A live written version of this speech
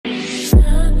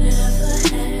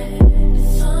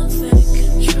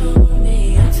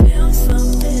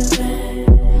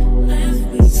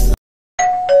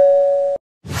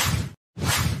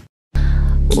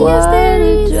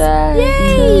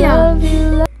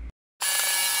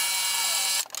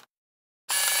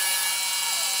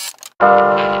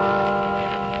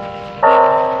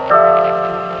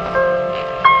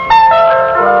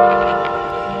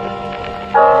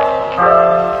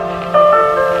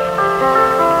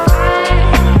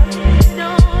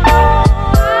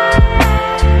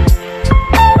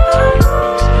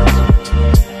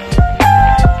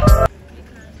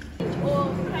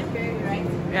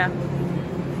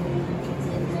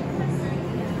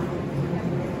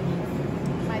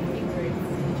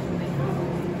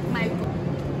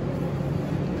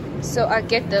So I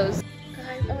get those.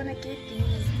 Guys, I wanna get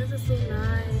these. This is so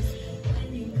nice.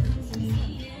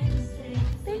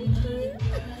 Thank you.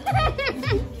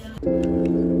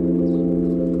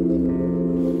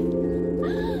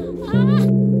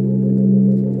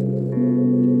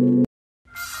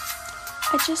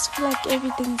 I just feel like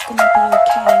everything's gonna be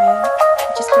okay. I'm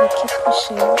just gonna keep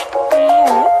pushing.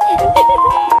 Yeah.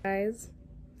 Guys,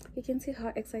 you can see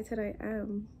how excited I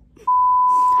am.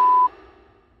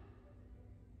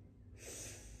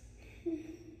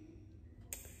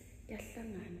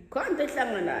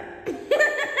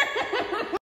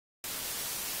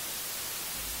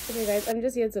 Okay guys, I'm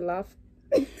just here to laugh.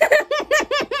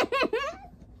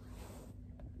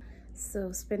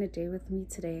 So spend a day with me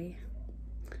today.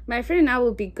 My friend and I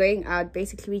will be going out.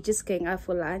 Basically, we're just going out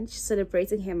for lunch,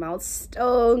 celebrating her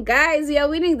milestone. Guys, we are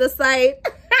winning the side.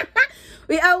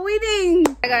 We are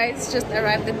winning. Hi guys, just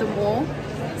arrived at the mall.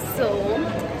 So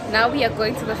now we are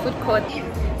going to the food court.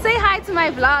 Say hi to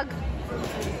my vlog.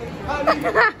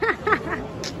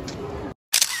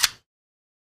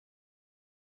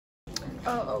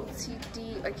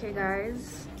 OOTD. Okay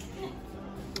guys,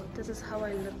 this is how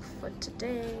I look for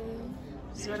today.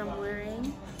 This is what I'm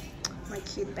wearing. My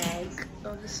cute bag,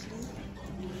 obviously.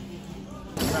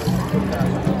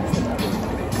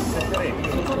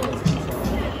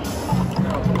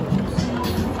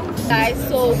 Guys,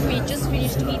 so we just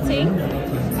finished eating.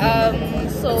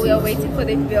 So we are waiting for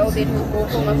the bill, then we'll go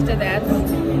home after that.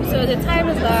 So the time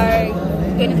is like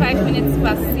 25 minutes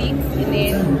past 6, and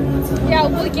then yeah,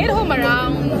 we'll get home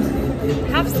around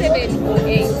 7:30 or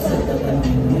 8.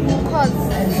 Cause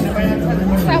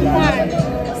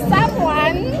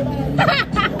someone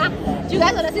do you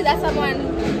guys want to see that someone?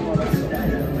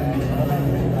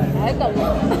 I don't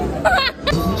know.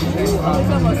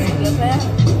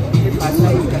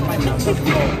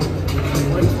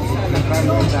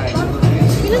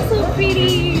 You look so pretty.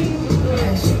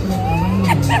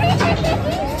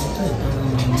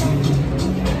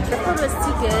 The food was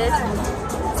too good.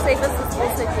 Service was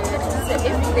also good. So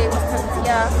every day was come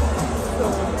here. So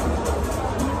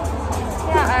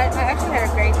yeah, I actually had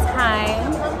a great time.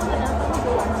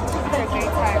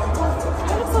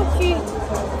 You look so cute.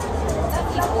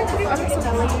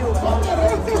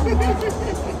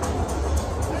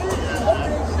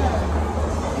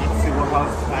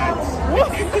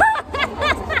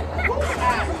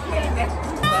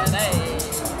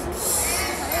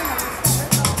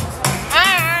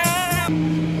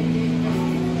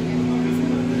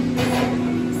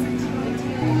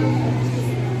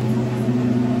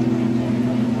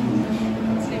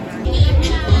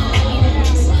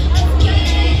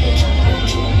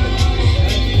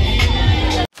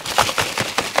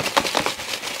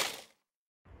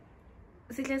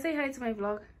 Say hi to my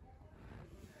vlog.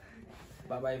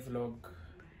 Bye bye vlog.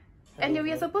 And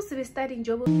we are supposed to be starting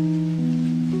job.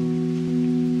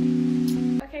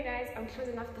 Okay guys, I'm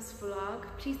closing off this vlog.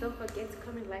 Please don't forget to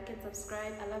comment, like and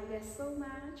subscribe. I love you guys so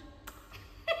much.